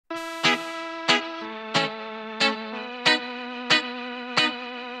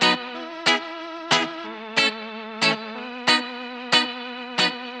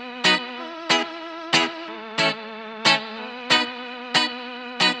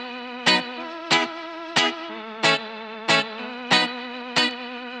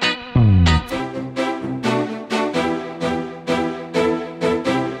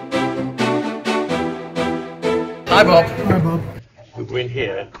Hi, Bob. Hi, Bob. We were in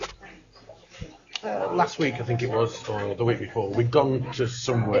here last week, I think it was, or the week before. We'd gone to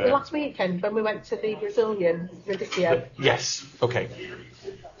somewhere. Last weekend when we went to the Brazilian Radicchio. Yes, okay.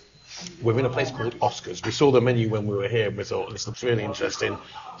 We're in a place called Oscar's. We saw the menu when we were here and we thought this looks really interesting.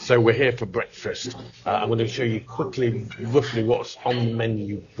 So we're here for breakfast. I'm going to show you quickly, roughly what's on the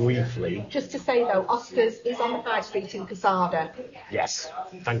menu briefly. Just to say though, Oscar's is on the high street in Quesada. Yes,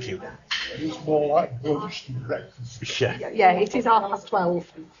 thank you. It's more like brunch than breakfast. Yeah, it is 12:30.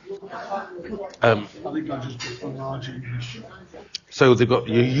 I think I just put some large English. So they've got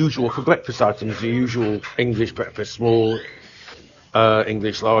your usual, for breakfast items, your usual English breakfast, small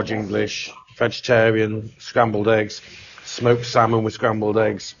English, large English, vegetarian, scrambled eggs, smoked salmon with scrambled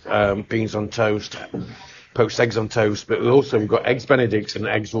eggs, beans on toast, poached eggs on toast, but also we've got eggs Benedict and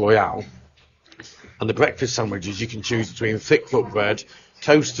eggs Royale. And the breakfast sandwiches, you can choose between thick cut bread,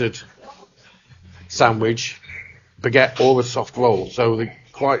 toasted sandwich, baguette or a soft roll. So they're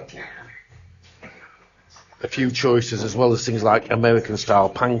quite a few choices, as well as things like American style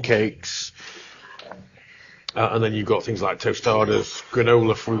pancakes, and then you've got things like tostadas,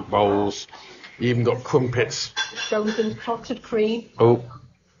 granola fruit bowls. You even got crumpets. Frozen clotted cream. Oh,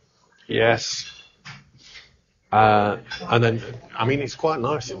 yes. And then, I mean, it's quite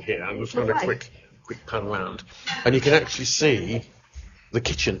nice in here. I'm just going to quick pan around, and you can actually see the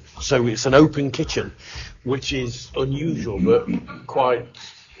kitchen. So it's an open kitchen, which is unusual, but quite.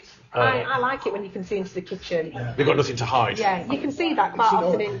 I like it when you can see into the kitchen. They've got nothing to hide. Yeah, you can see that quite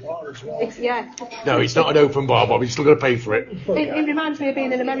often in. No, it's not an open bar, Bob. You're still got to pay for it. It reminds me of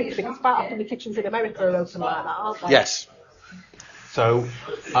being in America, because quite often the kitchens in America are open like that, aren't they? Yes. So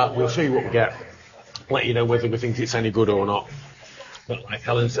we'll show you what we get. Let you know whether we think it's any good or not. But like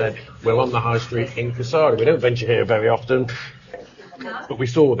Helen said, we're on the high street in Quesada. We don't venture here very often, but we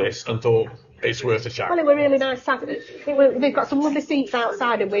saw this and thought it's worth a shout. Well, it were really nice. We've got some lovely seats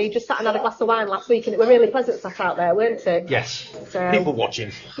outside, and we just sat and had a glass of wine last week, and it were really pleasant sat out there, weren't it? Yes. So, people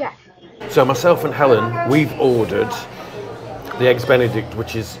watching. Yeah. So myself and Helen, we've ordered the eggs Benedict,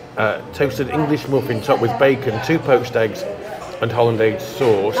 which is toasted English muffin topped with bacon, 2 poached eggs, and hollandaise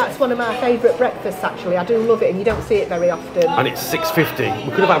sauce. That's one of my favourite breakfasts, actually. I do love it, and you don't see it very often. And it's $6.50.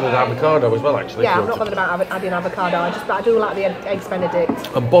 We could have added avocado as well, actually. Yeah, I'm not bothered about adding avocado. I do like the eggs Benedict.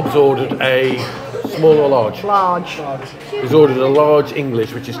 And Bob's ordered a small or large? Large. He's ordered a large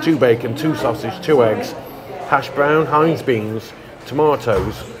English, which is 2 bacon, 2 sausage, 2 eggs, hash brown, Heinz beans,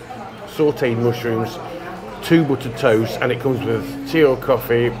 tomatoes, sautéed mushrooms, 2 buttered toast, and it comes with tea or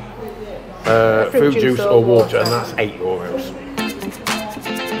coffee, fruit juice or water, and that's €8.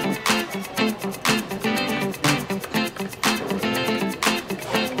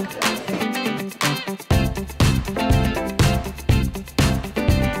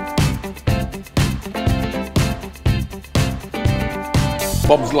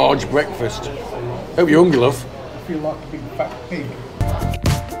 Bob's large breakfast. Hope you're hungry, love. I feel like a big fat pig.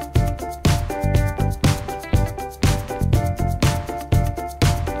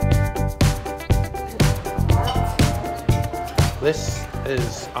 This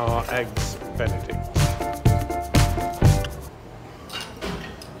is our eggs Benedict.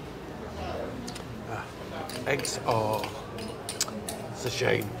 Eggs are, it's a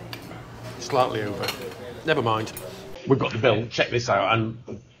shame, slightly over. Never mind. We've got the bill. Check this out. I'm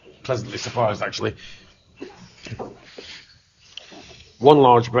pleasantly surprised, actually. 1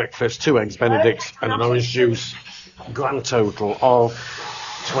 large breakfast, 2 eggs Benedict, and an orange juice. Grand total of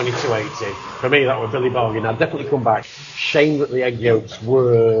 $22.80. For me, that was Billy bargain. I'd definitely come back. Shame that the egg yolks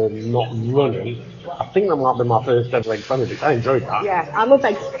were not running. I think that might be my first ever eggs Benedict. I enjoyed that. Yeah, I love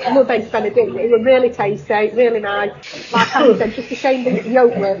eggs Benedict. They were really tasty, really nice. Like I said, just a shame that the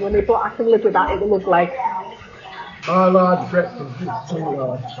yolk weren't running, but I can live with that. It was lovely. I like breakfast, it's too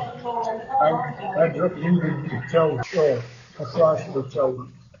large. I ended up using the toast, or a slice of the toast.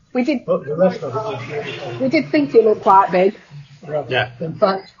 We did. But the rest of it was really good. We did think it looked quite big. Yeah. In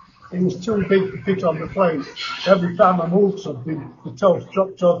fact, it was too big to fit on the plate. Every time I moved something, the toast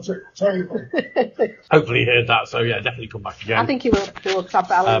dropped onto the table. Hopefully you heard that, so yeah, definitely come back again. I think he will, because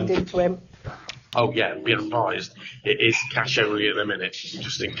I've listened into him. Oh yeah, be advised, it is cash only at the minute,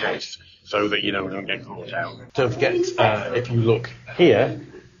 just in case, so that you don't get caught out. Don't forget, if you look here,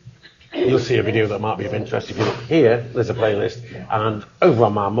 you'll see a video that might be of interest. If you look here, there's a playlist, and over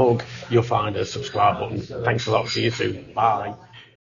on my mug, you'll find a subscribe button. Thanks a lot, see you soon, bye.